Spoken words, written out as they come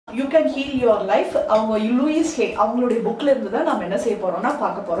You can heal your life. அவங்க Lewis ஹே அவங்களுடைய புக்ல இருந்து தான் நாம என்ன செய்ய போறோம்னா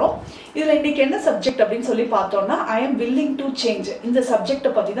பார்க்க போறோம். இதுல இன்னைக்கு என்ன சப்ஜெக்ட் அப்படின்னு சொல்லி பார்த்தோம்னா I am willing to change. இந்த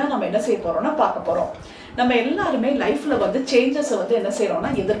சப்ஜெக்ட்டை பத்தி தான் நாம என்ன செய்ய போறோம்னா பார்க்க போறோம். நம்ம எல்லாருமே லைஃப்ல வந்து சேஞ்சஸ் வந்து என்ன செய்யறோம்னா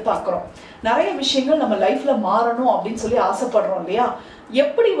எதிர்பார்க்கிறோம். நிறைய விஷயங்கள் நம்ம லைஃப்ல மாறணும் அப்படின்னு சொல்லி ஆசைப்படுறோம் இல்லையா?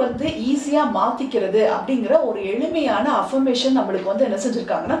 எப்படி வந்து ஈஸியா மாத்திக்கிறது அப்படிங்கிற ஒரு எளிமையான அஃபர்மேஷன் நம்மளுக்கு வந்து என்ன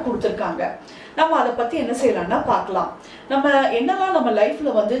செஞ்சிருக்காங்கன்னா கொடுத்துருக்காங்க. நம்ம அதை பத்தி என்ன செய்யலாம்னா பார்க்கலாம். நம்ம என்னெல்லாம் நம்ம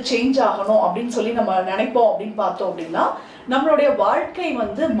லைஃப்ல வந்து சேஞ்ச் ஆகணும் அப்படின்னு சொல்லி நம்ம நினைப்போம் அப்படின்னு பார்த்தோம் அப்படின்னா நம்மளுடைய வாழ்க்கை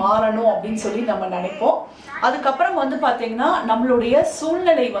வந்து மாறணும் அப்படின்னு சொல்லி நம்ம நினைப்போம். அதுக்கப்புறம் வந்து பாத்தீங்கன்னா நம்மளுடைய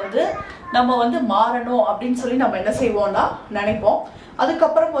சூழ்நிலை வந்து நம்ம வந்து மாறணும் அப்படின்னு சொல்லி நம்ம என்ன செய்வோம்னா நினைப்போம்.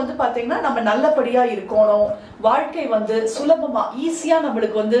 அதுக்கப்புறம் வந்து பாத்தீங்கன்னா நம்ம நல்லபடியா இருக்கணும், வாழ்க்கை வந்து சுலபமா ஈஸியா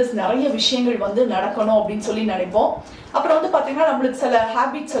நம்மளுக்கு வந்து நிறைய விஷயங்கள் வந்து நடக்கணும் அப்படின்னு சொல்லி நினைப்போம். அப்புறம் வந்து பாத்தீங்கன்னா நம்மளுக்கு சில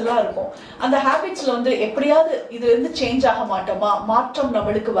ஹேபிட்ஸ் எல்லாம் இருக்கும். அந்த ஹேபிட்ஸ்ல வந்து எப்படியாவது இதுல இருந்து சேஞ்ச் ஆக மாட்டோமா, மாற்றம்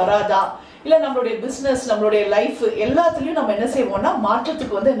நம்மளுக்கு வராதா, இல்ல நம்மளுடைய பிசினஸ் நம்மளுடைய லைஃப் எல்லாத்துலயும் நம்ம என்ன செய்வோம்னா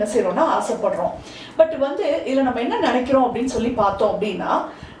மாற்றத்துக்கு வந்து என்ன செய்யறோம்னா ஆசைப்படுறோம். பட் வந்து இதுல நம்ம என்ன நினைக்கிறோம் அப்படின்னு சொல்லி பார்த்தோம் அப்படின்னா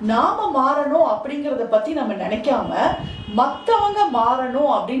நாம மாறணும் அப்படிங்கறத பத்தி நம்ம நினைக்காம மத்தவங்க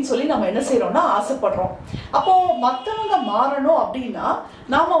மாறணும் அப்படின்னு சொல்லி நம்ம என்ன செய்யறோம்னா ஆசைப்படுறோம். அப்போ மத்தவங்க மாறணும் அப்படின்னா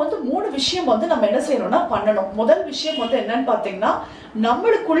நாம வந்து 3 விஷயம் வந்து நம்ம என்ன செய்யணும்னா பண்ணணும். முதல் விஷயம் வந்து என்னன்னு பாத்தீங்கன்னா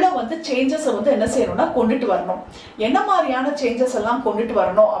நம்மளுக்குள்ள வந்து சேஞ்சஸ் வந்து என்ன செய்யணும்னா கொண்டுட்டு வரணும். என்ன மாதிரியான சேஞ்சஸ் எல்லாம் கொண்டுட்டு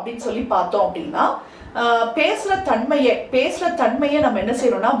வரணும் அப்படின்னு சொல்லி பார்த்தோம் அப்படின்னா பேசுற தன்மையை நம்ம என்ன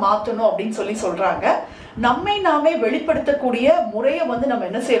செய்யணும்னா மாத்தணும் அப்படின்னு சொல்லி சொல்றாங்க. நம்மை நாமே வெளிப்படுத்தக்கூடிய முறையை வந்து நம்ம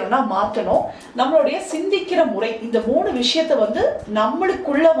என்ன செய்யணும்னா மாத்தணும். நம்மளுடைய சிந்திக்கிற முறை, இந்த 3 விஷயத்த வந்து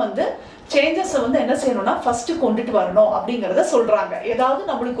நம்மளுக்குள்ள வந்து சேஞ்சஸ் வந்து என்ன செய்யணும்னா ஃபர்ஸ்ட் கொண்டுட்டு வரணும் அப்படிங்கறத சொல்றாங்க. ஏதாவது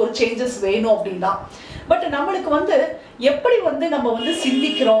நம்மளுக்கு ஒரு சேஞ்சஸ் வேணும் அப்படின்னா பட் நம்மளுக்கு வந்து எப்படி வந்து நம்ம வந்து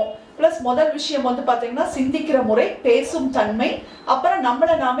சிந்திக்கிறோம், பிளஸ் முதல் விஷயம் வந்து பாத்தீங்கன்னா சிந்திக்கிற முறை, பேசும் தன்மை, அப்புறம்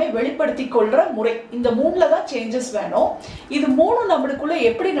நம்மளை நாமே வெளிப்படுத்தி கொள்ற முறை, இந்த 3ல தான் சேஞ்சஸ் வேணும். இது 3 நம்மளுக்குள்ள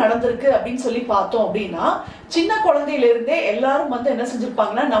எப்படி நடந்திருக்கு அப்படின்னு சொல்லி பார்த்தோம் அப்படின்னா சின்ன குழந்தையில இருந்தே எல்லாரும் வந்து என்ன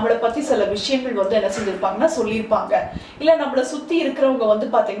செஞ்சிருப்பாங்கன்னா நம்மளை பத்தி சில விஷயங்கள் வந்து என்ன செஞ்சிருப்பாங்கன்னா சொல்லியிருப்பாங்க. இல்ல நம்மளை சுத்தி இருக்கிறவங்க வந்து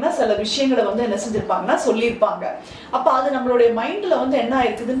பாத்தீங்கன்னா சில விஷயங்களை வந்து என்ன செஞ்சிருப்பாங்கன்னா சொல்லியிருப்பாங்க. அப்ப அது நம்மளுடைய மைண்ட்ல வந்து என்ன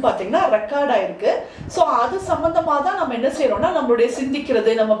ஆயிருக்குதுன்னு பாத்தீங்கன்னா ரெக்கார்ட் ஆயிருக்கு. சோ அது சம்பந்தமா தான் நம்ம என்ன செய்யறோம்னா நம்மளுடைய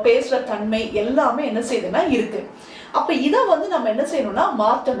சிந்திக்கிறது, நம்ம பேசுற தன்மை எல்லாமே என்ன செய்யுதுன்னா இருக்கு. அப்ப இத வந்து நம்ம என்ன செய்யணும்னா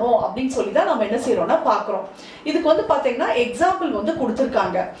மாத்தணும் அப்படின்னு சொல்லி தான் நம்ம என்ன செய்யறோம்னா பாக்குறோம். இதுக்கு வந்து பாத்தீங்கன்னா எக்ஸாம்பிள் வந்து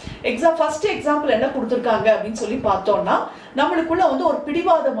கொடுத்திருக்காங்க. ஃபர்ஸ்ட் எக்ஸாம்பிள் என்ன கொடுத்திருக்காங்க அப்படின்னு சொல்லி பார்த்தோம்னா நம்மளுக்குள்ள வந்து ஒரு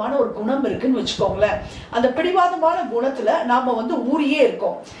பிடிவாதமான ஒரு குணம் இருக்குன்னு வச்சுக்கோங்களேன். அந்த பிடிவாதமான குணத்துல நாம வந்து ஊறியே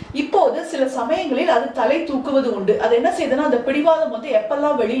இருக்கோம். இப்போது சில சமயங்களில் அது தலை தூக்குவது உண்டு. அது என்ன செய்யுதுன்னா அந்த பிடிவாதம் வந்து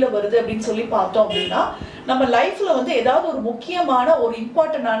எப்பெல்லாம் வெளியில வருது அப்படின்னு சொல்லி பார்த்தோம் அப்படின்னா நம்ம லைஃப்ல வந்து ஏதாவது ஒரு முக்கியமான ஒரு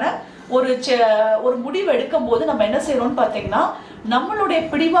இம்பார்ட்டன்டான ஒரு முடிவு எடுக்கும் போது நம்ம என்ன செய்யறோம்னு பாத்தீங்கன்னா நம்மளுடைய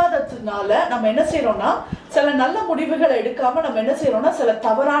பிடிவாதத்தினால நம்ம என்ன செய்யறோம்னா சில நல்ல முடிவுகளை எடுக்காம நம்ம என்ன செய்யறோம்னா சில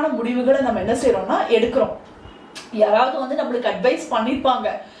தவறான முடிவுகளை நம்ம என்ன செய்யறோம்னா எடுக்கிறோம். யாராவது வந்து நம்மளுக்கு அட்வைஸ் பண்ணிருப்பாங்க,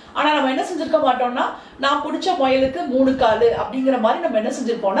 ஆனா நம்ம என்ன செஞ்சிருக்க மாட்டோம்னா நான் பிடிச்ச முயலுக்கு 3 காலு அப்படிங்கிற மாதிரி நம்ம என்ன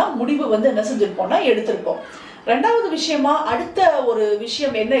செஞ்சிருப்போம்னா முடிவு வந்து என்ன செஞ்சிருப்போம்னா எடுத்திருப்போம். ரெண்டாவது விஷயமா அடுத்த ஒரு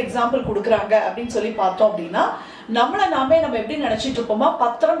விஷயம் என்ன எக்ஸாம்பிள் கொடுக்குறாங்க அப்படின்னு சொல்லி பார்த்தோம் அப்படின்னா நம்மளை நாமே நம்ம எப்படி நினைச்சிட்டு இருப்போமா,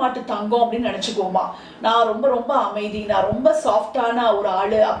 பத்திரமாட்டு தங்கம் அப்படின்னு நினைச்சுக்குவோமா, நான் ரொம்ப ரொம்ப அமைதி, நான் ரொம்ப சாஃப்டான ஒரு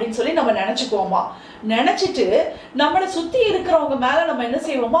ஆளு அப்படின்னு சொல்லி நம்ம நினைச்சுக்குவோமா. நினைச்சிட்டு நம்மளை சுத்தி இருக்கிறவங்க மேல நம்ம என்ன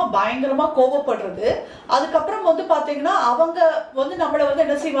செய்வோமா பயங்கரமா கோபப்படுறது. அதுக்கப்புறம் வந்து பாத்தீங்கன்னா அவங்க வந்து நம்மளை வந்து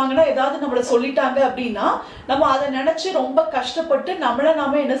என்ன செய்வாங்கன்னா ஏதாவது நம்மளை சொல்லிட்டாங்க அப்படின்னா நம்ம அதை நினைச்சு ரொம்ப கஷ்டப்பட்டு நம்மளை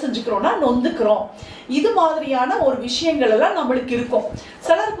நாம என்ன செஞ்சுக்கிறோம்னா நொந்துக்கிறோம். இது மாதிரியான ஒரு விஷயங்கள் எல்லாம் நம்மளுக்கு இருக்கும்.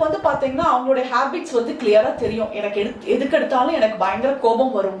 சிலருக்கு வந்து பாத்தீங்கன்னா அவங்களுடைய ஹேபிட்ஸ் வந்து கிளியரா தெரியும். எனக்கு எதுக்கு எடுத்தாலும் எனக்கு பயங்கர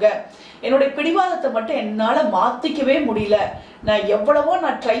கோபம் வருங்க, என்னுடைய பிடிவாதத்தை மட்டும் என்னால மாத்திக்கவே முடியல, நான் எவ்வளவோ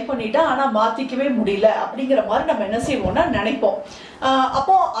நான் ட்ரை பண்ணிட்டேன் ஆனா மாத்திக்கவே முடியல அப்படிங்கிற மாதிரி நம்ம என்ன செய்வோம்னா நினைப்போம்.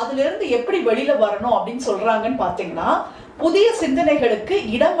 அப்போ அதுல இருந்து எப்படி வெளியில வரணும் அப்படின்னு சொல்றாங்கன்னு பாத்தீங்கன்னா புதிய சிந்தனைகளுக்கு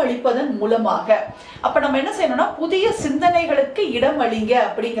இடம் அளிப்பதன் மூலமாக. அப்ப நம்ம என்ன செய்யணும்னா புதிய சிந்தனைகளுக்கு இடம் அளிங்க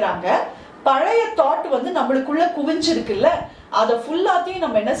அப்படிங்கிறாங்க. பழைய தாட் வந்து நம்மளுக்குள்ள குவிஞ்சிருக்குல்ல அதை ஃபுல்லாத்தையும்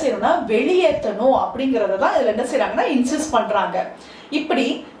நம்ம என்ன செய்யணும்னா வெளியேற்றணும் அப்படிங்கறதான் இதுல என்ன செய்யறாங்கன்னா இன்சிஸ்ட் பண்றாங்க. இப்படி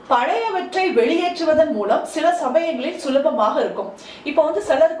பழையவற்றை வெளியேற்றுவதன் மூலம் சில சமயங்களில் சுலபமாக இருக்கும். இப்போ வந்து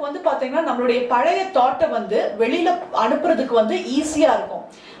சிலருக்கு வந்து பாத்தீங்கன்னா நம்மளுடைய பழைய தாட்டை வந்து வெளியில அனுப்புறதுக்கு வந்து ஈஸியா இருக்கும்.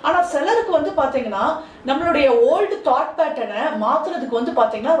 ஆனா சிலருக்கு வந்து பாத்தீங்கன்னா நம்மளுடைய ஓல்டு தாட் பேட்டர்னை மாத்துறதுக்கு வந்து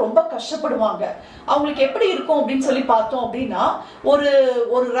பாத்தீங்கன்னா ரொம்ப கஷ்டப்படுவாங்க. அவங்களுக்கு எப்படி இருக்கும் அப்படின்னு சொல்லி பார்த்தோம் அப்படின்னா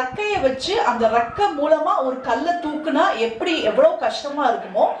ஒரு ரெக்கைய வச்சு அந்த ரெக்கை மூலமா ஒரு கல்லை தூக்குனா எப்படி எவ்வளவு கஷ்டமா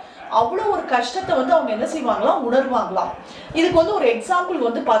இருக்குமோ அவ்வளவு ஒரு கஷ்டத்தை வந்து அவங்க என்ன செய்வாங்களாம் உணர்வாங்களாம். இதுக்கு வந்து ஒரு எக்ஸாம்பிள்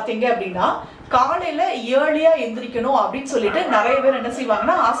வந்து பாத்தீங்க அப்படின்னா காலையில ஏர்லியா எந்திரிக்கணும் அப்படின்னு சொல்லிட்டு நிறைய பேர் என்ன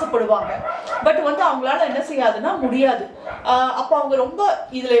செய்வாங்கன்னா ஆசைப்படுவாங்க. பட் வந்து அவங்களால என்ன செய்யாதுன்னா முடியாது. அப்போ அவங்க ரொம்ப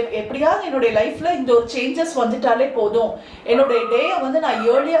இதுல எப்படியாவது என்னுடைய லைஃப்ல இந்த ஒரு சேஞ்சஸ் வந்துட்டாலே போதும், என்னுடைய டேயை வந்து நான்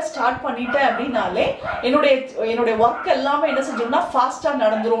ஏர்லியா ஸ்டார்ட் பண்ணிட்டேன் அப்படின்னாலே என்னுடைய ஒர்க் எல்லாமே என்ன செஞ்சோம்னா ஃபாஸ்டா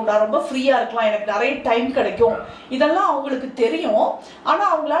நடந்துரும், நான் ரொம்ப ஃப்ரீயா இருக்கலாம், எனக்கு நிறைய டைம் கிடைக்கும், இதெல்லாம் அவங்களுக்கு தெரியும். ஆனா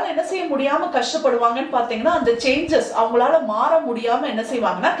அவங்களால என்ன செய்ய முடியாம கஷ்டப்படுவாங்கன்னு பாத்தீங்கன்னா அந்த சேஞ்சஸ் அவங்களால மாற முடியாம என்ன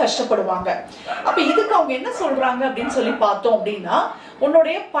செய்வாங்கன்னா கஷ்டப்படுவாங்க. அப்ப இதுக்கு அவங்க என்ன சொல்றாங்க அப்படின்னு சொல்லி பார்த்தோம் அப்படின்னா,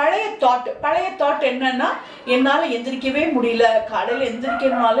 உன்னுடைய பழைய தாட் என்னன்னா, என்னால எந்திரிக்கவே முடியல, காலையில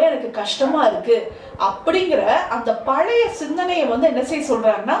எந்திரிக்கணும்னாலே எனக்கு கஷ்டமா இருக்கு அப்படிங்கிற அந்த பழைய சிந்தனையை வந்து என்ன செய்ய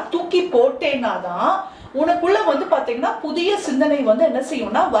சொல்றாங்கன்னா தூக்கி போட்டேன்னாதான் உனக்குள்ள வந்து பாத்தீங்கன்னா புதிய சிந்தனை வந்து என்ன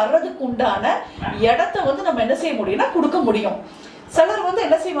செய்யும்னா வர்றதுக்கு உண்டான இடத்தை வந்து நம்ம என்ன செய்ய முடியும்னா கொடுக்க முடியும். சிலர் வந்து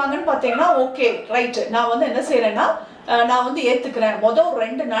என்ன செய்வாங்கன்னு பாத்தீங்கன்னா, ஓகே ரைட், நான் வந்து என்ன செய்யறேன்னா நான் வந்து ஏத்துக்கிறேன், முதல்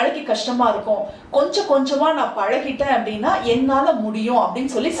 2 நாளைக்கு கஷ்டமா இருக்கும், கொஞ்சம் கொஞ்சமா நான் பழகிட்டேன் அப்படின்னா என்னால முடியும்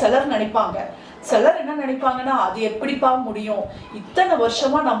அப்படின்னு சொல்லி சிலர் நினைப்பாங்க. சிலர் என்ன நினைப்பாங்கன்னா, அது எப்படிப்பா முடியும், இத்தனை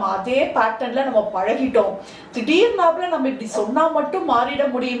வருஷமா நம்ம அதே பேட்டர்ன்ல நம்ம பழகிட்டோம், திடீர்னாப்புல நம்ம இப்படி சொன்னா மட்டும் மாறிட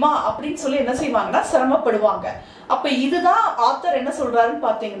முடியுமா அப்படின்னு சொல்லி என்ன செய்வாங்கன்னா சிரமப்படுவாங்க. அப்ப இதுதான் ஆத்தர் என்ன சொல்றாருன்னு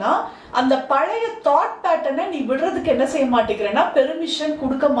பாத்தீங்கன்னா, அந்த பழைய தாட் பேட்டர்னை நீ விடுறதுக்கு என்ன செய்ய மாட்டேங்கிறேன்னா பெர்மிஷன்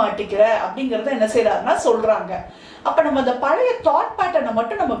கொடுக்க மாட்டேங்கிற அப்படிங்கறத என்ன செய்யறாருன்னா சொல்றாங்க. அப்ப நம்ம அந்த பழைய தாட் பேட்டர்னை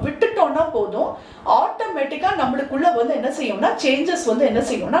மட்டும் நம்ம விட்டுட்டோம்னா போதும், ஆட்டோமேட்டிக்கா நம்மளுக்குள்ள வந்து என்ன செய்யும்னா சேஞ்சஸ் வந்து என்ன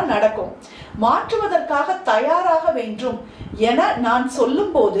செய்யும்னா நடக்கும். மாற்றுவதற்காக தயாராக வேண்டும் என நான்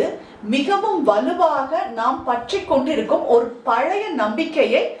சொல்லும் போது மிகவும் வலுவாக நாம் பற்றி கொண்டிருக்கும் ஒரு பழைய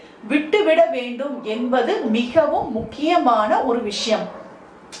நம்பிக்கையை விட்டுவிட வேண்டும் என்பது மிகவும் முக்கியமான ஒரு விஷயம்.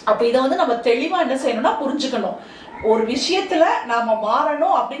 அப்ப இதை வந்து நம்ம தெளிவா என்ன செய்யணும்னா புரிஞ்சுக்கணும். ஒரு விஷயத்துல நாம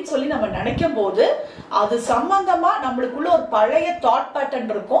மாறணும் அப்படின்னு சொல்லி நம்ம நினைக்கும் போது அது சம்பந்தமா நம்மளுக்குள்ள ஒரு பழைய தாட் பேட்டர்ன்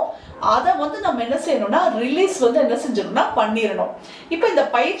இருக்கும், அதை வந்து நம்ம என்ன செய்யணும்னா ரிலீஸ் வந்து என்ன செஞ்சிடணும்னா பண்ணிடணும். இப்ப இந்த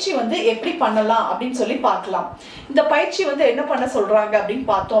பயிற்சி வந்து எப்படி பண்ணலாம் அப்படின்னு சொல்லி பார்க்கலாம். இந்த பயிற்சி வந்து என்ன பண்ண சொல்றாங்க அப்படின்னு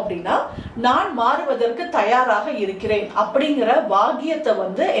பார்த்தோம் அப்படின்னா, நான் மாறுவதற்கு தயாராக இருக்கிறேன் அப்படிங்கிற வாக்கியத்தை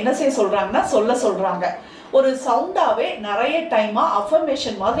வந்து என்ன செய்ய சொல்றாங்கன்னா சொல்ல சொல்றாங்க. ஒரு சவுண்டாவே நிறைய டைமா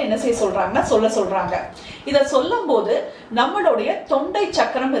அஃபர்மேஷன் மாதிரி என்ன செய்ய சொல்றாங்கன்னா சொல்ல சொல்றாங்க. இத சொல்லும் போது நம்மளுடைய தொண்டை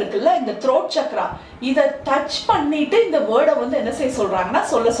சக்கரம் இருக்குல்ல, இந்த த்ரோட் சக்கரா, இத டச் பண்ணிட்டு இந்த வேர்டை வந்து என்ன செய்ய சொல்றாங்கன்னா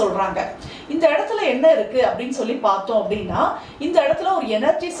சொல்ல சொல்றாங்க. இந்த இடத்துல என்ன இருக்கு அப்படின்னு சொல்லி பார்த்தோம் அப்படின்னா, இந்த இடத்துல ஒரு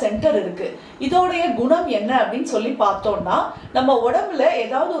எனர்ஜி சென்டர் இருக்கு. இதோடைய குணம் என்ன அப்படின்னு சொல்லி பார்த்தோம்னா, நம்ம உடம்புல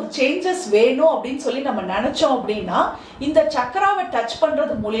ஏதாவது ஒரு சேஞ்சஸ் வேணும் அப்படின்னு சொல்லி நம்ம நினைச்சோம் அப்படின்னா இந்த சக்கராவை டச்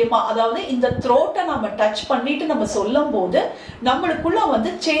பண்றது மூலியமா, அதாவது இந்த த்ரோட்டை நம்ம டச் பண்ணிட்டு நம்ம சொல்லும் போது நம்மளுக்குள்ள வந்து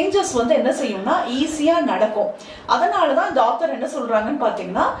சேஞ்சஸ் வந்து என்ன செய்யும்னா ஈஸியா நடக்கும். அதனாலதான் இந்த ஆத்தர் என்ன சொல்றாங்கன்னு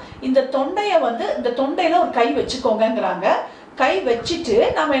பாத்தீங்கன்னா, இந்த தொண்டைய வந்து இந்த தொண்டையில ஒரு கை வச்சுக்கோங்கிறாங்க. கை வச்சுட்டு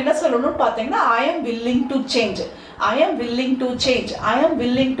நம்ம என்ன சொல்லணும்னு பாத்தீங்கன்னா, I am willing to change, I am willing to change, I am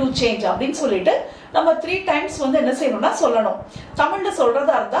willing to change அப்படின்னு சொல்லிட்டு நம்ம 3 times வந்து என்ன செய்யணும்னா சொல்லணும். தமிழ்ல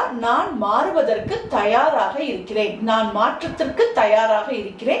சொல்றதா இருந்தா, நான் மாறுவதற்கு தயாராக இருக்கிறேன், நான் மாற்றத்திற்கு தயாராக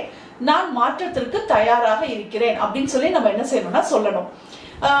இருக்கிறேன், நான் மாற்றத்திற்கு தயாராக இருக்கிறேன் அப்படின்னு சொல்லி நம்ம என்ன செய்யணும்னா சொல்லணும்.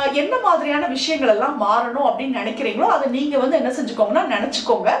 என்ன மாதிரியான விஷயங்கள் எல்லாம் மாறணும் அப்படின்னு நினைக்கிறீங்களோ அதை நீங்க வந்து என்ன செஞ்சுக்கோங்கன்னா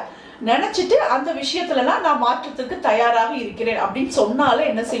நினைச்சுக்கோங்க. நினைச்சிட்டு அந்த விஷயத்துல எல்லாம் நான் மாற்றத்துக்கு தயாராக இருக்கிறேன் அப்படின்னு சொன்னாலே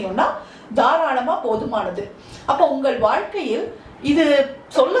என்ன செய்யும்னா தாராளமா போதுமானது. அப்ப உங்கள் வாழ்க்கையில் இது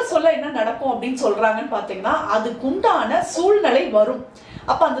சொல்ல சொல்ல என்ன நடக்கும் அப்படின்னு சொல்றாங்கன்னு பாத்தீங்கன்னா, அதுக்குண்டான சூழ்நிலை வரும்.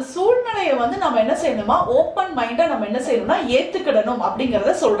 அப்ப அந்த சூழ்நிலையை வந்து நம்ம என்ன செய்யணுமா ஓப்பன் மைண்டா நம்ம என்ன செய்யணும்னா ஏத்துக்கிடணும்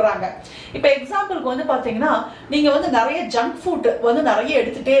அப்படிங்கறத சொல்றாங்க. இப்ப எக்ஸாம்பிளுக்கு வந்து பாத்தீங்கன்னா, நீங்க வந்து நிறைய ஜங்க் ஃபுட் வந்து நிறைய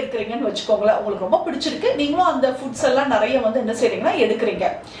எடுத்துட்டே இருக்கிறீங்கன்னு வச்சுக்கோங்களேன். உங்களுக்கு ரொம்ப பிடிச்சிருக்கு, நீங்களும் அந்த ஃபுட்ஸ் எல்லாம் நிறைய வந்து என்ன செய்றீங்கன்னா எடுக்கிறீங்க.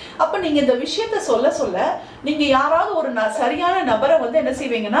 அப்ப நீங்க இந்த விஷயத்த சொல்ல சொல்ல நீங்க யாராவது ஒரு சரியான நபரை வந்து என்ன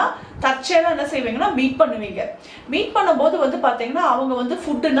செய்வீங்கன்னா தற்செயலா என்ன செய்வீங்கன்னா மீட் பண்ணுவீங்க. மீட் பண்ணும்போது வந்து பாத்தீங்கன்னா, அவங்க வந்து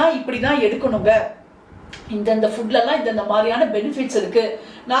ஃபுட்டுனா இப்படிதான் எடுக்கணுங்க, இந்த ஃபுட்ல எல்லாம் இந்த மாதிரியான பெனிஃபிட்ஸ் இருக்கு,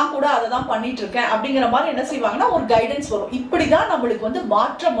 நான் கூட அதை தான் பண்ணிட்டு இருக்கேன் அப்படிங்கிற மாதிரி என்ன செய்வாங்கன்னா ஒரு கைடன்ஸ் வரும். இப்படிதான் நம்மளுக்கு வந்து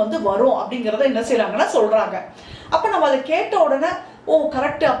மாற்றம் வந்து வரும் அப்படிங்கறத என்ன செய்யறாங்கன்னா சொல்றாங்க. அப்ப நம்ம அதை கேட்ட உடனே ஓ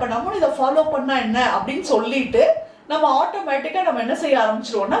கரெக்ட், அப்ப நம்மளும் இதை ஃபாலோ பண்ணா என்ன அப்படின்னு சொல்லிட்டு நம்ம ஆட்டோமேட்டிக்கா நம்ம என்ன செய்ய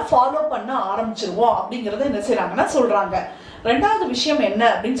ஆரம்பிச்சிருவோம்னா ஃபாலோ பண்ண ஆரம்பிச்சிருவோம் அப்படிங்கறத என்ன செய்யறாங்கன்னா சொல்றாங்க. ரெண்டாவது விஷயம் என்ன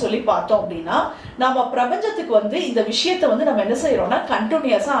அப்படின்னு சொல்லி பார்த்தோம் அப்படின்னா, நம்ம பிரபஞ்சத்துக்கு வந்து இந்த விஷயத்தை வந்து நம்ம என்ன செய்யறோம்னா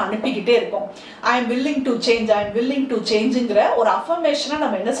கண்டினியூஸா அனுப்பிக்கிட்டே இருக்கோம். I am willing to change, I am willing to சேஞ்சுங்கிற ஒரு அஃபர்மேஷனை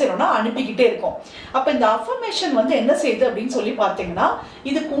நம்ம என்ன செய்யறோம்னா அனுப்பிக்கிட்டே இருக்கோம். அப்ப இந்த அஃபர்மேஷன் வந்து என்ன செய்யுது அப்படின்னு சொல்லி பார்த்தீங்கன்னா,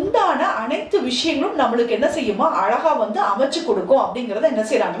 இதுக்கு உண்டான அனைத்து விஷயங்களும் நம்மளுக்கு என்ன செய்யுமா அழகா வந்து அமைச்சு கொடுக்கும் அப்படிங்கறத என்ன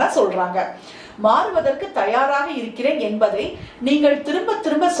செய்யறாங்கன்னா சொல்றாங்க. மாறுவதற்கு தயாராக இருக்கிறேன் என்பதை நீங்கள் திரும்ப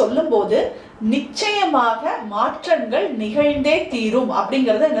திரும்ப சொல்லும் போது நிச்சயமாக மாற்றங்கள் நிகழ்ந்தே தீரும்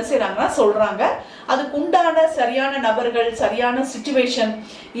அப்படிங்கறத என்ன செய்றாங்கன்னா சொல்றாங்க. அதுக்கு உண்டான சரியான நபர்கள், சரியான சிச்சுவேஷன்,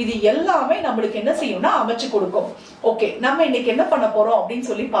 இது எல்லாமே நம்மளுக்கு என்ன செய்யும்னா அமைச்சு கொடுக்கும். ஓகே, நம்ம இன்னைக்கு என்ன பண்ண போறோம் அப்படின்னு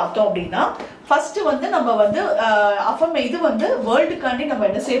சொல்லி பார்த்தோம் அப்படின்னா, ஃபர்ஸ்ட் வந்து நம்ம வந்து இது வந்து வேர்ல்டுக்காண்டி நம்ம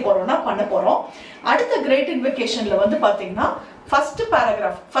என்ன செய்ய போறோம்னா பண்ண போறோம். அடுத்த கிரேட் இன்வொகேஷன்ல வந்து பாத்தீங்கன்னா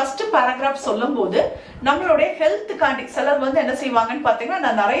ஃபர்ஸ்ட் பேராகிராஃப் சொல்லும் போது நம்மளுடைய ஹெல்த்துக்காண்டி சிலர் வந்து என்ன செய்வாங்கன்னு பாத்தீங்கன்னா,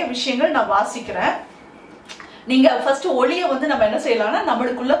 நான் நிறைய விஷயங்கள் நான் வாசிக்கிறேன். நீங்க ஃபர்ஸ்ட் ஒளியை வந்து நம்ம என்ன செய்யலாம்னா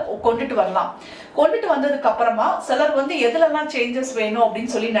நம்மளுக்குள்ள கொண்டுட்டு வரலாம். கொண்டுட்டு வந்ததுக்கு அப்புறமா சிலர் வந்து எதுலலாம் சேஞ்சஸ் வேணும்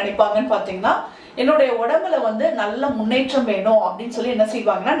அப்படின்னு சொல்லி நினைப்பாங்கன்னு பாத்தீங்கன்னா, என்னுடைய உடம்புல வந்து நல்ல முன்னேற்றம் வேணும் அப்படின்னு சொல்லி என்ன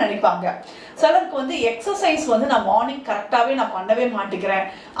செய்வாங்கன்னா நினைப்பாங்க. சிலருக்கு வந்து எக்ஸசைஸ் வந்து நான் மார்னிங் கரெக்டாவே நான் பண்ணவே மாட்டேங்கிறேன்,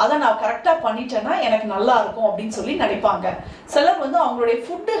 அதை நான் கரெக்டா பண்ணிட்டேன்னா எனக்கு நல்லா இருக்கும் அப்படின்னு சொல்லி நினைப்பாங்க. சிலர் வந்து அவங்களுடைய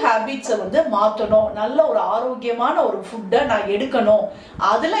ஃபுட்டு ஹேபிட்ஸை வந்து மாற்றணும், நல்ல ஒரு ஆரோக்கியமான ஒரு ஃபுட்டை நான் எடுக்கணும்,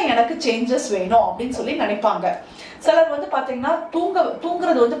 அதுல எனக்கு சேஞ்சஸ் வேணும் அப்படின்னு சொல்லி நினைப்பாங்க. சிலர் வந்து பாத்தீங்கன்னா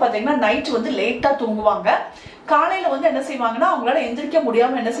தூங்குறது வந்து பாத்தீங்கன்னா நைட் வந்து லேட்டா தூங்குவாங்க. காலையில வந்து என்ன செய்வாங்கன்னா அவங்களால எந்திரிக்க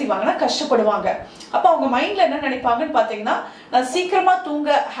முடியாம என்ன செய்வாங்கன்னா கஷ்டப்படுவாங்க. அப்ப அவங்க மைண்ட்ல என்ன நினைப்பாங்கன்னு பாத்தீங்கன்னா, நான் சீக்கிரமா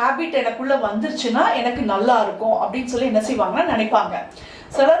தூங்க ஹேபிட் எனக்குள்ள வந்துருச்சுன்னா எனக்கு நல்லா இருக்கும் அப்படின்னு சொல்லி என்ன செய்வாங்கன்னா நினைப்பாங்க.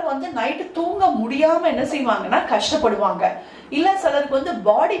 சிலர் வந்து நைட்டு தூங்க முடியாம என்ன செய்வாங்கன்னா கஷ்டப்படுவாங்க. இல்ல சிலருக்கு வந்து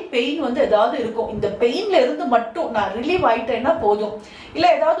பாடி பெயின் வந்து ஏதாவது இருக்கும், இந்த பெயின்ல இருந்து மட்டும் நான் ரிலீவ் ஆயிட்டேன்னா போதும். இல்ல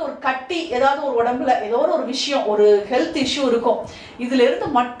ஏதாவது ஒரு கட்டி, ஏதாவது ஒரு உடம்புல ஏதோ ஒரு விஷயம், ஒரு ஹெல்த் இஷ்யூ இருக்கும், இதுல இருந்து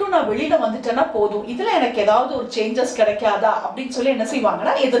மட்டும் நான் வெளியில வந்துட்டேன்னா போதும், இதுல எனக்கு ஏதாவது ஒரு சேஞ்சஸ் கிடைக்காதா அப்படின்னு சொல்லி என்ன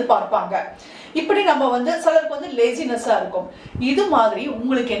செய்வாங்கன்னா எதிர்பார்ப்பாங்க. இப்படி நம்ம வந்து சிலருக்கு வந்து லேசினஸா இருக்கும். இது மாதிரி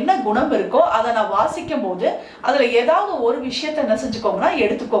உங்களுக்கு என்ன குணம் இருக்கோ அதை நான் வாசிக்கும் போது அதுல ஏதாவது ஒரு விஷயத்த என்ன செஞ்சுக்கோங்கன்னா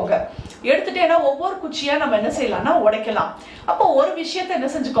எடுத்துக்கோங்க. எடுத்துட்டேன்னா ஒவ்வொரு குச்சியா நம்ம என்ன செய்யலாம்னா உடைக்கலாம். அப்போ ஒரு விஷயத்த என்ன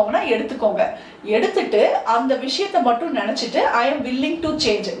செஞ்சுக்கோங்கன்னா எடுத்துக்கோங்க. எடுத்துட்டு அந்த விஷயத்த மட்டும் நினைச்சிட்டு I am willing to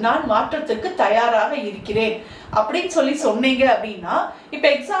change, நான் மாற்றத்துக்கு தயாராக இருக்கிறேன் அப்படின்னு சொல்லி சொன்னீங்க அப்படின்னா, இப்ப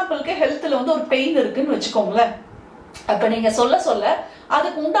எக்ஸாம்பிளுக்கு ஹெல்த்ல வந்து ஒரு பெயின் இருக்குன்னு வச்சுக்கோங்களேன். அப்ப நீங்க சொல்ல சொல்ல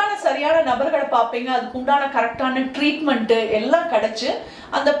அதுக்கு உண்டான சரியான நபர்களை பார்ப்பீங்க, அதுக்கு உண்டான கரெக்டான ட்ரீட்மெண்ட் எல்லாம் கிடைச்சு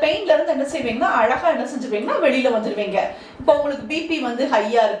அந்த பெயின்ல இருந்து என்ன செய்வீங்கன்னா அழகா என்ன செஞ்சுவீங்கன்னா வெளியில வந்துருவீங்க. இப்போ உங்களுக்கு பிபி வந்து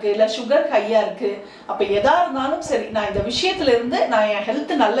ஹையா இருக்கு, இல்ல சுகர் ஹையா இருக்கு, அப்ப எதா இருந்தாலும் சரி, நான் இந்த விஷயத்துல இருந்து நான் என்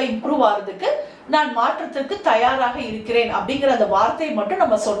ஹெல்த் நல்லா இம்ப்ரூவ் ஆகிறதுக்கு நான் மாற்றத்துக்கு தயாராக இருக்கிறேன் அப்படிங்கிற அந்த வார்த்தையை மட்டும்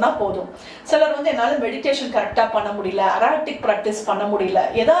நம்ம சொன்னா போதும். சிலர் வந்து என்னால மெடிடேஷன் கரெக்டா பண்ண முடியல, அராட்டிக் பிராக்டிஸ் பண்ண முடியல,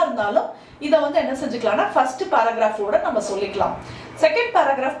 எதா இருந்தாலும் இதை வந்து என்ன செஞ்சுக்கலாம்னா ஃபர்ஸ்ட் பேராகிராஃபோட நம்ம சொல்லிக்கலாம். செகண்ட்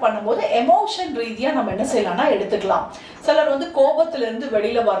பேராகிராஃப் பண்ணும்போது எமோஷன் ரீதியா நம்ம என்ன செய்யலாம்னா எடுத்துக்கலாம். சிலர் வந்து கோபத்துல இருந்து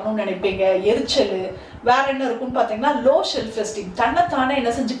வெளியில வரணும்னு நினைப்பீங்க, எரிச்சல், வேற என்ன இருக்குன்னு பாத்தீங்கன்னா லோ செல்ஃப் எஸ்டீம், தன்னைத்தானே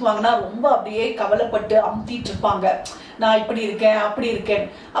என்ன செஞ்சுக்குவாங்கன்னா ரொம்ப அப்படியே கவலைப்பட்டு அமுத்திட்டு இருப்பாங்க, நான் இப்படி இருக்கேன் அப்படி இருக்கேன்.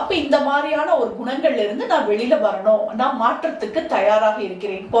 அப்ப இந்த மாதிரியான ஒரு குணங்கள்ல இருந்து நான் வெளியில வரணும், நான் மாற்றத்துக்கு தயாராக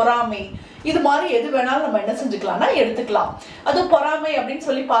இருக்கிறேன். பொறாமை, இது மாதிரி எது வேணாலும் நம்ம என்ன செஞ்சுக்கலாம்னா எடுத்துக்கலாம். அது பொறாமை அப்படின்னு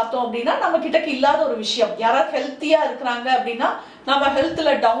சொல்லி பார்த்தோம் அப்படின்னா நம்ம கிட்ட இல்லாத ஒரு விஷயம். யாராவது ஹெல்த்தியா இருக்கிறாங்க அப்படின்னா நம்ம ஹெல்த்ல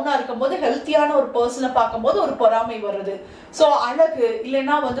டவுனா இருக்கும் போது ஹெல்த்தியான ஒரு பர்சனை பார்க்கும்போது ஒரு பொறாமை வருது. சோ அழகு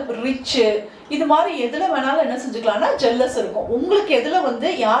இல்லைன்னா வந்து ரிச், இது மாதிரி எதுல வேணாலும் என்ன செஞ்சுக்கலாம்னா ஜெல்லஸ் இருக்கும். உங்களுக்கு எதுல வந்து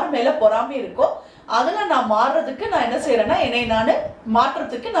யார் மேல பொறாமை இருக்கோ அதுல நான் மாறுறதுக்கு நான் என்ன செய்யறேன்னா என்னை நானு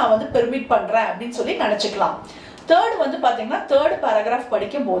மாற்றத்துக்கு நான் வந்து பெர்மிட் பண்றேன் அப்படின்னு சொல்லி நினைச்சுக்கலாம். தேர்ட் வந்து பாத்தீங்கன்னா தேர்ட் பேராகிராஃப்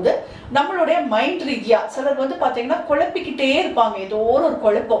படிக்கும் போது நம்மளுடைய மைண்ட் ரீதியா சிலர் வந்து பாத்தீங்கன்னா குழப்பிக்கிட்டே இருப்பாங்க, ஏதோ ஒரு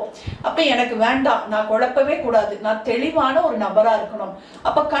குழப்பம். அப்ப எனக்கு வேண்டாம், நான் குழப்பவே கூடாது, நான் தெளிவான ஒரு நபரா இருக்கணும்.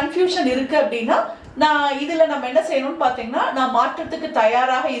 அப்ப கன்ஃபியூஷன் இருக்கு அப்படின்னா நான் இதுல நம்ம என்ன செய்யணும்னு பாத்தீங்கன்னா நான் மாற்றத்துக்கு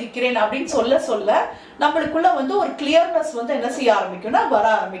தயாராக இருக்கிறேன் அப்படின்னு சொல்ல சொல்ல நம்மளுக்குள்ள வந்து ஒரு கிளியர்னஸ் வந்து என்ன செய்ய ஆரம்பிக்கும்னா வர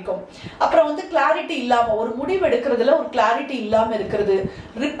ஆரம்பிக்கும். அப்புறம் வந்து கிளாரிட்டி இல்லாம ஒரு முடிவு எடுக்கிறதுல ஒரு கிளாரிட்டி இல்லாம இருக்கிறது,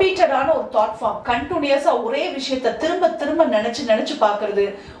 ரிப்பீட்டடான ஒரு தாட் ஃபார்ம், கண்டினியூஸா ஒரே விஷயத்த திரும்ப திரும்ப நினைச்சு பாக்குறது,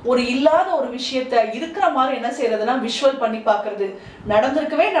 ஒரு இல்லாத ஒரு விஷயத்த இருக்கிற மாதிரி என்ன செய்யறதுன்னா விஷுவல் பண்ணி பாக்குறது,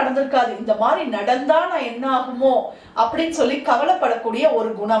 நடந்திருக்காது, இந்த மாதிரி நடந்தா நான் என்ன ஆகுமோ அப்படின்னு சொல்லி கவலைப்படக்கூடிய ஒரு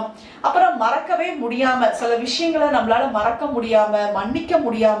குணம். அப்புறம் மறக்கவே முடியாம சில விஷயங்களை நம்மளால மறக்க முடியாம மன்னிக்க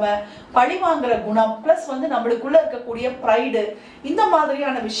முடியாம பழி வாங்குற குணம், பிளஸ் வந்து நம்மளுக்குள்ள இருக்கக்கூடிய ப்ரைடு, இந்த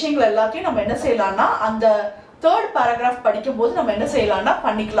மாதிரியான விஷயங்கள் எல்லாத்தையும் நம்ம என்ன செய்யலாம்னா அந்த தேர்ட் பேராகிராஃப் படிக்கும் போது நம்ம என்ன செய்யலாம்னா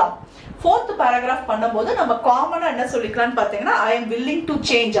பண்ணிக்கலாம். ஃபோர்த் பேராகிராஃப் பண்ணும்போது நம்ம காமனா என்ன சொல்லிக்கலாம்னு பாத்தீங்கன்னா I am willing to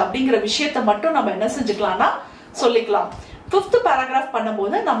change அப்படிங்கிற விஷயத்த மட்டும் நம்ம என்ன செஞ்சுக்கலாம்னா சொல்லிக்கலாம். ஃபிஃப்த் பேராகிராஃப்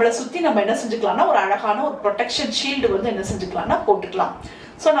பண்ணும்போது நம்மளை சுத்தி நம்ம என்ன செஞ்சுக்கலாம்னா ஒரு அழகான ஒரு ப்ரொடெக்ஷன் ஷீல்டு வந்து என்ன செஞ்சுக்கலாம்னா போட்டுக்கலாம்.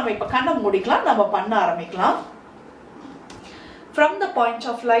 சோ நம்ம இப்ப கண்ணை மூடிக்கலாம், நம்ம பண்ண ஆரம்பிக்கலாம். From the point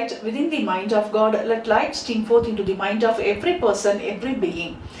of light within the mind of God, let light stream forth into the mind of every person, every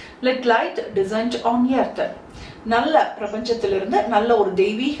being. Let light descend on earth. நல்ல பிரபஞ்சத்திலிருந்து நல்ல ஒரு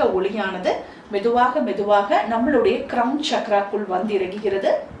தெய்வீக ஒளியானது மெதுவாக மெதுவாக நம்மளுடைய கிரவுன் சக்ராக்குள் வந்து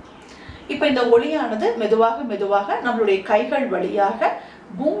இறங்குகிறது. இப்ப இந்த ஒளியானது மெதுவாக மெதுவாக நம்மளுடைய கைகள் வழியாக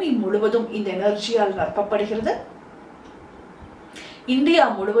பூமி முழுவதும் இந்த எனர்ஜியால் நிரப்பப்படுகிறது. இந்தியா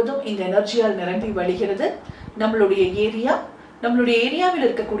முழுவதும் இந்த எனர்ஜியால் நிரம்பி வழிகிறது. நம்மளுடைய ஏரியாவில்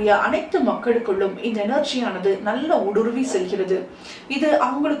இருக்கக்கூடிய அனைத்து மக்களுக்குள்ளும் இந்த எனர்ஜியானது நல்ல ஊடுருவி செல்கிறது. இது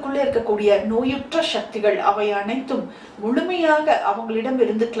அவங்களுக்குள்ள இருக்கக்கூடிய நோயுற்ற சக்திகள் அவை அனைத்தும் முழுமையாக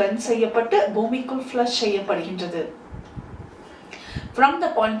அவங்களிடமிருந்து கிளென்ஸ் செய்யப்பட்டு பூமிக்குள் ஃப்ளஷ் செய்யப்படுகின்றது. From the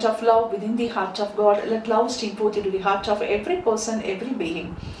point of love within the heart of God, let love stream forth into the heart of every person, every being.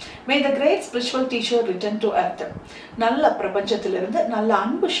 May the great spiritual teacher return to earth. நல்ல பிரபஞ்சத்திலிருந்து நல்ல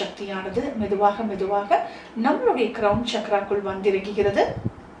அன்பு சக்தியானது மெதுவாக மெதுவாக நம்மளுடைய crown சக்ராக்குள் வந்திறங்குகிறது.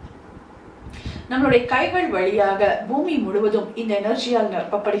 நம்மளுடைய கைகள் வழியாக பூமி முழுவதும் இந்த எனர்ஜியால்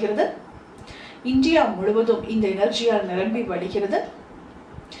நிரப்பப்படுகிறது. இந்தியா முழுவதும் இந்த எனர்ஜியால் நிரம்பி வழிகிறது.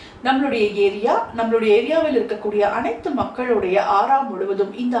 நம்மளுடைய ஏரியாவில் இருக்கக்கூடிய அனைத்து மக்களுடைய ஆறா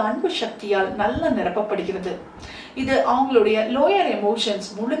முழுவதும் இந்த அன்பு சக்தியால் நல்ல நிரப்பப்படுகிறது. இது அவங்களுடைய லோயர் எமோஷன்ஸ்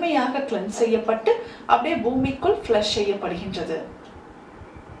முழுமையாக கிளென்ஸ் செய்யப்பட்டு அப்படியே பூமிக்குள் ஃப்ளஷ் செய்யப்படுகின்றது.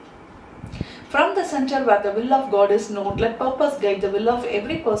 From the center where the will of God is known, let purpose guide the will of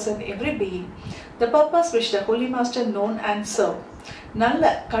every person, every being. The purpose which the Holy Master known and serve. நல்ல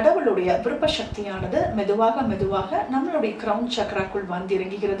கடவுளுடைய விருப்ப சக்தியானது மெதுவாக மெதுவாக நம்மளுடைய கிரவுன் சக்ராக்குள்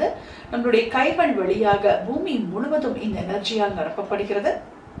வந்திறங்குகிறது. நம்மளுடைய கைகள் வழியாக பூமி முழுவதும் இந்த எனர்ஜியால் நிரப்பப்படுகிறது.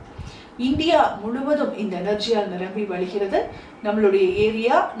 இந்தியா முழுவதும் இந்த எனர்ஜியால் நிரம்பி வழிகிறது. நம்மளுடைய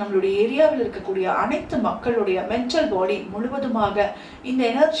ஏரியாவில் இருக்கக்கூடிய அனைத்து மக்களுடைய மென்டல் பாடி முழுவதுமாக இந்த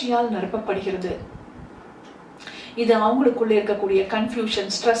எனர்ஜியால் நிரப்பப்படுகிறது. இது அவங்களுக்குள்ள இருக்கக்கூடிய கன்ஃபியூஷன்,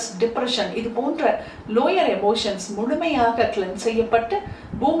 ஸ்ட்ரெஸ், டிப்ரெஷன் இது போன்ற லோயர் எமோஷன்ஸ் முழுமையாக கிளென்ஸ் செய்யப்பட்டு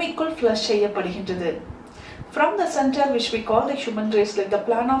பூமிக்குள் ஃப்ளஷ் செய்யப்படுகின்றது. From the center which we call the human race, let the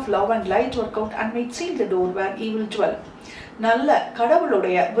plan of love and light work out and may seal the door where evil dwell. நல்ல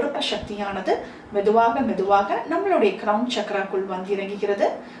கடவுளுடைய விருப்ப சக்தியானது மெதுவாக மெதுவாக நம்மளுடைய கிரவுன் சக்ராக்குள் வந்திறங்குகிறது.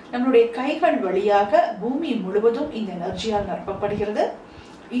 நம்மளுடைய கைகள் வழியாக பூமி முழுவதும் இந்த எனர்ஜியால் நிரப்பப்படுகிறது.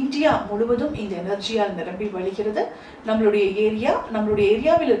 இந்தியா முழுவதும் இந்த எனர்ஜியால் நிரம்பி வழிகிறது. நம்மளுடைய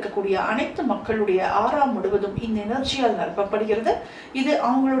ஏரியாவில் இருக்கக்கூடிய அனைத்து மக்களுடைய ஆறா முழுவதும் இந்த எனர்ஜியால் நிரப்பப்படுகிறது. இது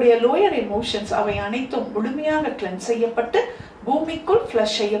அவங்களுடைய லோயர் எமோஷன்ஸ் அவை அனைத்தும் முழுமையாக கிளென்ஸ் செய்யப்பட்டு பூமிக்குள்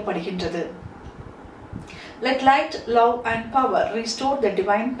ஃப்ளஷ் செய்யப்படுகின்றது. Let light, love and power restore the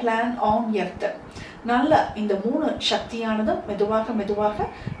divine plan on earth. நல்ல இந்த மூணு சக்தியானதும் மெதுவாக மெதுவாக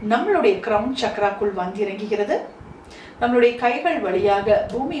நம்மளுடைய கிரவுன் சக்ராக்குள் வந்திறங்குகிறது. நம்மளுடைய கைகள் வழியாக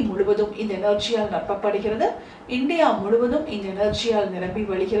பூமி முழுவதும் இந்த எனர்ஜியால் நிரப்பப்படுகிறது. இந்தியா முழுவதும் இந்த எனர்ஜியால் நிரம்பி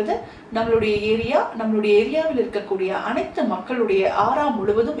வழிகிறது. நம்மளுடைய ஏரியாவில் இருக்கக்கூடிய அனைத்து மக்களுடைய ஆறா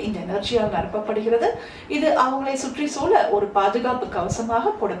முழுவதும் இந்த எனர்ஜியால் நிரப்பப்படுகிறது. இது அவங்களை சுற்றி சூழ ஒரு பாதுகாப்பு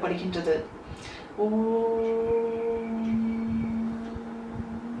கவசமாக போடப்படுகின்றது.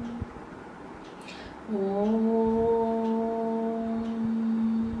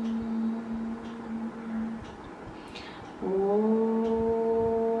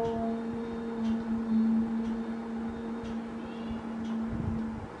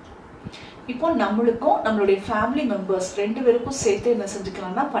 இப்போ நம்மளுக்கும் நம்மளுடைய ஃபேமிலி மெம்பர்ஸ் ரெண்டு பேருக்கும் சேர்த்து என்ன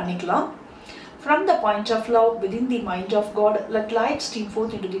செஞ்சுக்கலாம்னா பண்ணிக்கலாம். From the point of love within the mind of God, let light stream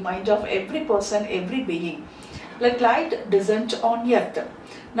forth into the mind of every person, every being. Let light descend on earth.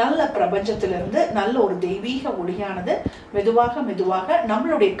 நல்ல பிரபஞ்சத்திலிருந்து நல்ல ஒரு தெய்வீக ஒளியானது மெதுவாக மெதுவாக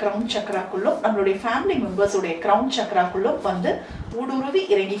நம்மளுடைய கிரவுன் சக்ராக்குள்ளும் நம்மளுடைய ஃபேமிலி மெம்பர்ஸுடைய கிரவுன் சக்ராக்குள்ளும் வந்து ஊடுருவி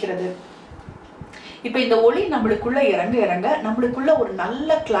இறங்குகிறது. இப்ப இந்த ஒளி நம்மளுக்குள்ள இறங்க இறங்க நம்மளுக்குள்ள ஒரு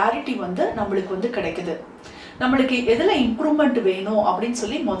நல்ல கிளாரிட்டி வந்து நம்மளுக்கு வந்து கிடைக்குது. நம்மளுக்கு எதுல இம்ப்ரூவ்மெண்ட் வேணும் அப்படின்னு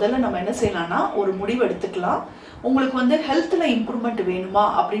சொல்லி முதல்ல நம்ம என்ன செய்யலாம்னா ஒரு முடிவு எடுத்துக்கலாம். உங்களுக்கு வந்து ஹெல்த்ல இம்ப்ரூவ்மெண்ட் வேணுமா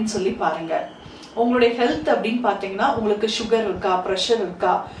அப்படின்னு சொல்லி பாருங்க. உங்களுடைய ஹெல்த் அப்படின்னு பாத்தீங்கன்னா உங்களுக்கு சுகர் இருக்கா, பிரஷர்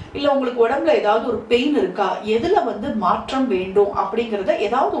இருக்கா, இல்ல உங்களுக்கு உடம்புல ஏதாவது ஒரு பெயின் இருக்கா, எதுல வந்து மாற்றம் வேண்டும் அப்படிங்கறத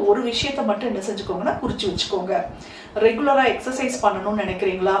ஏதாவது ஒரு விஷயத்த மட்டும் என்ன செஞ்சுக்கோங்கன்னா குறிச்சு வச்சுக்கோங்க. ரெகுலரா எக்ஸசைஸ் பண்ணணும்னு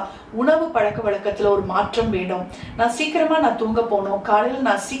நினைக்கிறீங்களா? உணவு பழக்க வழக்கத்துல ஒரு மாற்றம் வேணும். நான் சீக்கிரமா தூங்க போகணும், காலையில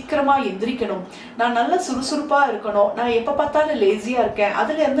நான் சீக்கிரமா எந்திரிக்கணும், நான் நல்ல சுறுசுறுப்பா இருக்கணும், நான் எப்ப பார்த்தாலும் லேசியா இருக்கேன்,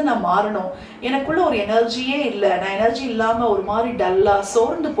 அதுல இருந்து நான் மாறணும், எனக்குள்ள ஒரு எனர்ஜியே இல்லை, நான் எனர்ஜி இல்லாம ஒரு மாதிரி டல்லா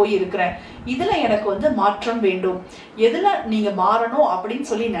சோர்ந்து போய் இருக்கிறேன், இதுல எனக்கு வந்து மாற்றம் வேண்டும். எதுல நீங்க மாறணும் அப்படின்னு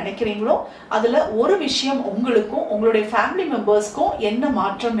சொல்லி நினைக்கிறீங்களோ அதுல ஒரு விஷயம் உங்களுக்கும் உங்களுடைய ஃபேமிலி மெம்பர்ஸ்க்கும் என்ன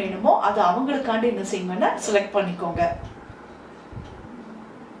மாற்றம் வேணுமோ அது அவங்களுக்காண்டி என்ன செய்யுங்கன்னா செலக்ட் பண்ணிக்கோங்க.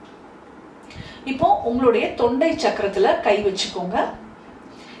 இப்போ உங்களுடைய தொண்டை சக்கரத்துல கை வச்சுக்கோங்க.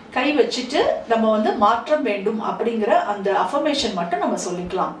 கை வச்சுட்டு நம்ம வந்து மாற்றம் வேண்டும் அப்படிங்கிற அந்த அஃபர்மேஷன் மட்டும் நம்ம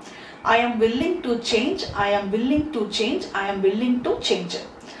சொல்லிக்கலாம். I am willing to change, I am willing to change, I am willing to change.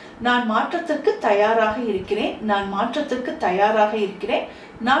 நான் மாற்றத்திற்கு தயாராக இருக்கிறேன், நான் மாற்றத்திற்கு தயாராக இருக்கிறேன்,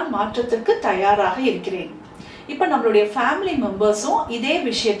 நான் மாற்றத்துக்கு தயாராக இருக்கிறேன். இப்ப நம்மளுடைய ஃபேமிலி மெம்பர்ஸும் இதே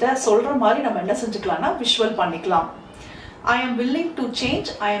விஷயத்த சொல்ற மாதிரி நம்ம என்ன செஞ்சுக்கலாம்னா விஷுவல் பண்ணிக்கலாம். I am willing to change,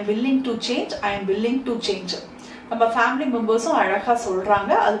 I am willing to change, I am willing to change. நம்ம ஃபேமிலி மெம்பர்ஸும் அழகா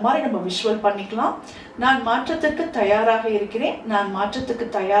சொல்றாங்க, அது மாதிரி நம்ம விஷுவல் பண்ணிக்கலாம். நான் மாற்றத்துக்கு தயாராக இருக்கிறேன், நான் மாற்றத்துக்கு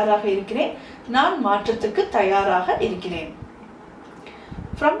தயாராக இருக்கிறேன், நான் மாற்றத்துக்கு தயாராக இருக்கிறேன்.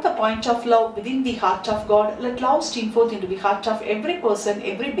 From the point of love within the heart of God, let love stream forth into the heart of every person,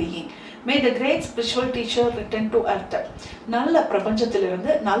 every being. May the great spiritual teacher return to earth. நல்ல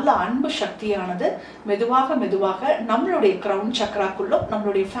பிரபஞ்சத்திலிருந்து நல்ல அன்பு சக்தியானது மெதுவாக மெதுவாக நம்மளுடைய கிரவுன் சக்கராக்குள்ளும்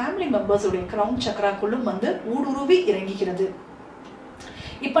நம்மளுடைய family மெம்பர்ஸுடைய crown சக்கராக்குள்ளும் வந்து ஊடுருவி இறங்குகிறது.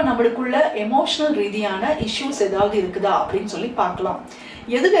 இப்ப நம்மளுக்குள்ள எமோஷனல் ரீதியான இஷ்யூஸ் ஏதாவது இருக்குதா அப்படின்னு சொல்லி பார்க்கலாம்.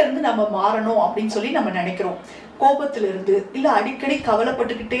 எதுல இருந்து நம்ம மாறணும் அப்படின்னு சொல்லி நம்ம நினைக்கிறோம். கோபத்திலிருந்து, இல்ல அடிக்கடி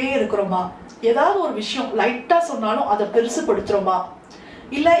கவலைப்பட்டுக்கிட்டே இருக்கிறோமா, ஏதாவது ஒரு விஷயம் லைட்டா சொன்னாலும் அதை பெருசுபடுத்துறோமா,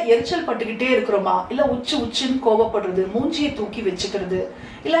 இல்ல எரிச்சல் பட்டுக்கிட்டே இருக்கிறோமா, இல்ல உச்சுன்னு கோபப்படுறது, மூஞ்சியை தூக்கி வச்சுக்கிறது,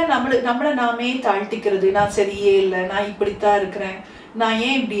 இல்ல நம்மளை நாமே தாழ்த்திக்கிறது, நான் சரியே இல்லை, நான் இப்படித்தான் இருக்கிறேன், நான்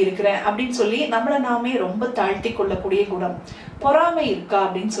ஏன் இப்படி இருக்கிறேன் அப்படின்னு சொல்லி நம்மளை நாமே ரொம்ப தாழ்த்தி கொள்ளக்கூடிய குணம். பொறாமை இருக்கா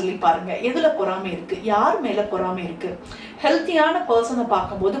அப்படின்னு சொல்லி பாருங்க. எதுல பொறாமை இருக்கு, யார் மேல பொறாமை இருக்கு? ஹெல்த்தியான பர்சனை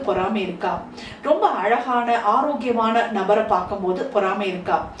பார்க்கும்போது பொறாமை இருக்கா? ரொம்ப அழகான ஆரோக்கியமான நபரை பார்க்கும்போது பொறாமை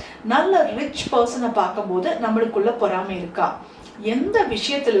இருக்கா? நல்ல ரிச் பர்சனை பார்க்கும்போது நம்மளுக்குள்ள பொறாமை இருக்கா? எந்த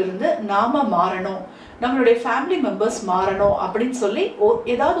விஷயத்திலிருந்து நாம மாறணும், நம்மளுடைய ஃபேமிலி மெம்பர்ஸ் மாறணும் அப்படின்னு சொல்லி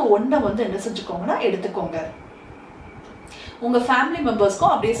ஏதாவது ஒன்றை வந்து என்ன செஞ்சுக்கோங்கன்னா எடுத்துக்கோங்க. உங்க ஃபேமிலி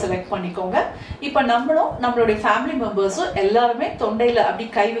மெம்பர்ஸ்க்கும் அப்படியே செலக்ட் பண்ணிக்கோங்க. இப்ப நம்மளும் நம்மளுடைய ஃபேமிலி மெம்பர்ஸும் எல்லாருமே தொண்டையில அப்படி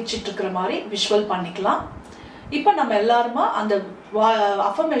கை வச்சிட்டு இருக்கிற மாதிரி விஷுவல் பண்ணிக்கலாம். இப்ப நம்ம எல்லாருமா அந்த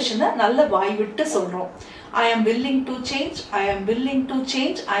அஃபர்மேஷனை நல்ல வாய் விட்டு சொல்றோம். I am willing to change, I am willing to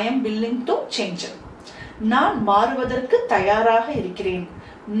change, I am willing to change. நான் மாறுவதற்கு தயாராக இருக்கிறேன்,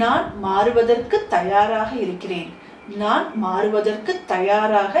 நான் மாறுவதற்கு தயாராக இருக்கிறேன், நான் மாறுவதற்கு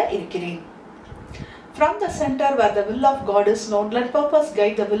தயாராக இருக்கிறேன். From the center where the will of God is known, let purpose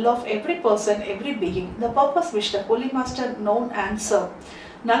guide the will of every person, every being. The purpose which the Holy Master known and serve.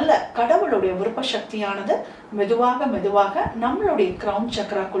 நல்ல கடவுளுடைய விருப்ப சக்தியானது மெதுவாக மெதுவாக நம்மளுடைய கிரவுன்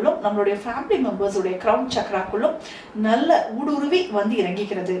சக்கராக்குள்ளும் நம்மளுடைய ஃபேமிலி மெம்பர்ஸுடைய கிரவுன் சக்கராக்குள்ளும் நல்ல ஊடுருவி வந்து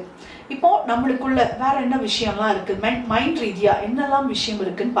இறங்குகிறது. இப்போ நம்மளுக்குள்ள வேற என்ன விஷயம்லாம் இருக்கு, மைண்ட் ரீதியா என்னெல்லாம் விஷயம்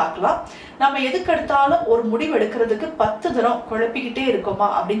இருக்குன்னு பார்க்கலாம். நம்ம எதுக்கெடுத்தாலும் ஒரு முடிவு எடுக்கிறதுக்கு 10 தரம் குழப்பிக்கிட்டே இருக்கோமா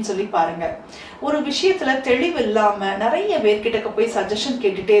அப்படின்னு சொல்லி பாருங்க. ஒரு விஷயத்துல தெளிவு இல்லாம நிறைய பேர்கிட்ட போய் சஜஷன்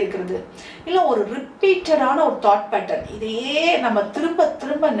கேட்டுட்டே இருக்கிறது, இல்ல ஒரு ரிப்பீட்டடான ஒரு தாட் பேட்டர்ன், இதையே நம்ம திரும்ப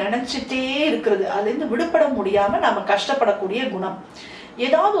திரும்ப நினைச்சிட்டே இருக்கிறது, அதுல இருந்து விடுபட முடியாம நம்ம கஷ்டப்படக்கூடிய குணம்,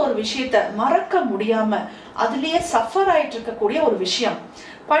 ஏதாவது ஒரு விஷயத்த மறக்க முடியாம அதுலயே சஃபர் ஆயிட்டு இருக்கக்கூடிய ஒரு விஷயம்,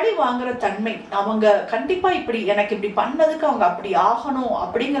 பழி வாங்குற தன்மை, அவங்க கண்டிப்பா இப்படி எனக்கு இப்படி பண்ணதுக்கு அவங்க அப்படி ஆகணும்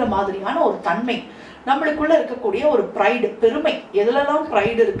அப்படிங்கிற மாதிரியான ஒரு தன்மை, நம்மளுக்குள்ள இருக்கக்கூடிய ஒரு ப்ரைடு, பெருமை. எதுலலாம்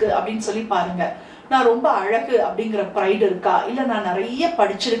ப்ரைடு இருக்கு அப்படின்னு சொல்லி பாருங்க. நான் ரொம்ப அழகு அப்படிங்கிற ப்ரைடு இருக்கா, இல்ல நான் நிறைய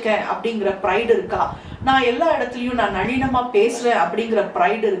படிச்சிருக்கேன் அப்படிங்கிற ப்ரைடு இருக்கா, நான் எல்லா இடத்துலயும் நான் நளினமா பேசுறேன் அப்படிங்கிற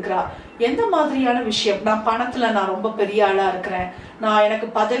ப்ரைடு இருக்கா, எந்த மாதிரியான விஷயம், நான் பணத்துல நான் ரொம்ப பெரிய ஆளா இருக்கிறேன், நான் எனக்கு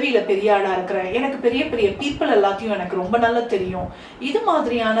பதவியில பெரிய ஆளா இருக்கிறேன், எனக்கு பெரிய பெரிய பீப்புள் எல்லாத்தையும் எனக்கு ரொம்ப நல்லா தெரியும், இது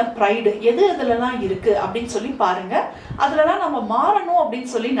மாதிரியான ப்ரைடு எது எதுலலாம் இருக்கு அப்படின்னு சொல்லி பாருங்க. அதுலலாம் நம்ம மாறணும்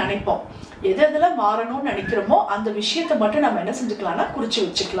அப்படின்னு சொல்லி நினைப்போம். எது எதுல மாறணும்னு நினைக்கிறோமோ அந்த விஷயத்த மட்டும் நம்ம என்ன செஞ்சுக்கலாம்னா குறிச்சு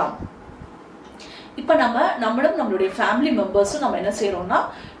வச்சுக்கலாம். இப்ப நம்மளும் நம்மளுடைய ஃபேமிலி மெம்பர்ஸும் நம்ம என்ன செய்யறோம்னா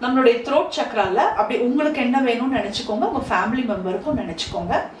நம்மளுடைய த்ரோட் சக்கரால அப்படி உங்களுக்கு என்ன வேணும்னு நினைச்சுக்கோங்க, உங்க ஃபேமிலி மெம்பருக்கும்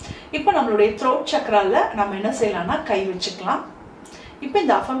நினைச்சுக்கோங்க. இப்ப நம்மளுடைய த்ரோட் சக்கரால நம்ம என்ன செய்யலாம்னா கை வச்சுக்கலாம். இப்ப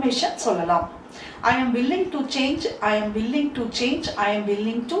இந்த அஃபர்மேஷன் சொல்லலாம். I am willing to change, I am willing to change, I am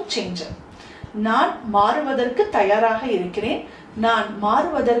willing to change. நான் மாறுவதற்கு தயாராக இருக்கிறேன், நான்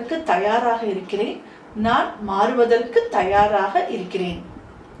மாறுவதற்கு தயாராக இருக்கிறேன், நான் மாறுவதற்கு தயாராக இருக்கிறேன்.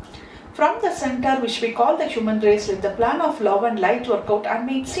 From the center which we call the human race, let the plan of love and light work out and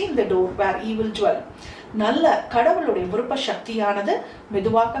may it seem the door where evil dwell. நல்ல கடவுளுடைய விருப்ப சக்தியானது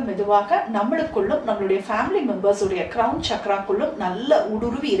மெதுவாக மெதுவாக நம்மளுக்குள்ளும் நம்மளுடைய ஃபேமிலி மெம்பர்ஸுடைய கிரவுன் சக்கராக்குள்ளும் நல்ல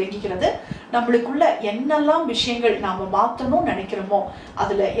ஊடுருவி இறங்குகிறது. நம்மளுக்குள்ள என்னெல்லாம் விஷயங்கள் நாம மாற்றணும்னு நினைக்கிறோமோ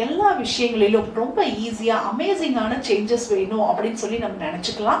அதுல எல்லா விஷயங்களிலும் ரொம்ப ஈஸியா அமேசிங்கான சேஞ்சஸ் வேணும் அப்படின்னு சொல்லி நம்ம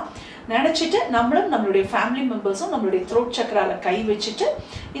நினைச்சுக்கலாம். நினைச்சிட்டு நம்மளும் நம்மளுடைய ஃபேமிலி மெம்பர்ஸும் நம்மளுடைய த்ரோட் சக்கரால கை வச்சுட்டு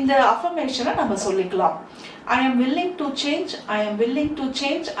இந்த அஃபர்மேஷனை நம்ம சொல்லிக்கலாம். I am willing to change, I am willing to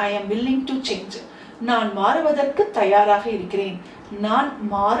change, I am willing to change. நான் மாறுவதற்கு தயாராக இருக்கிறேன், நான்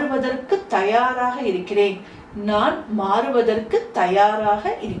மாறுவதற்கு தயாராக இருக்கிறேன், நான் மாறுவதற்கு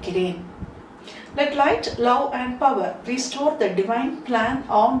தயாராக இருக்கிறேன். Let light, love and power restore the divine plan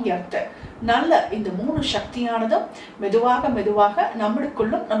on earth. நல்ல இந்த மூணு சக்தியானதும் மெதுவாக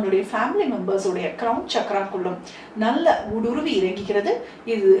நம்மளுக்குள்ளும் நம்மளுடைய ஃபேமிலி மெம்பர்ஸுடைய கிரவுன் சக்கராக்குள்ளும் நல்ல ஊடுருவி இறங்குகிறது.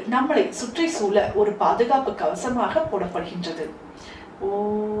 இது நம்மளை சுற்றி சூழ ஒரு பாதுகாப்பு கவசமாக போடப்படுகின்றது.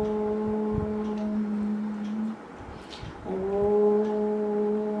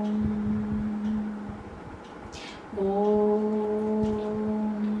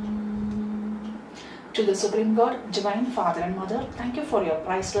 To the Supreme God, Divine Father and Mother, thank you for your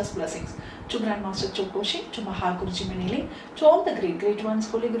priceless blessings. To Grandmaster Djwhal, to Mahaguruji Manili, to all the great ones,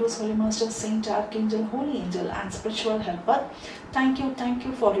 Holy Gurus, Holy Masters, Saint, Archangel, Holy Angel and Spiritual Helper, thank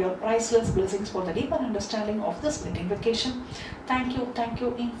you for your priceless blessings for the deeper understanding of this Great Invocation. Thank you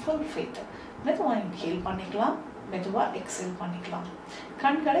in full faith. மெதுவா inhale பண்ணிக்கலாம், மெதுவா exhale பண்ணிக்கலாம்.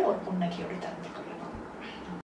 கண்களை ஒரு புன்னகையோடு திறந்து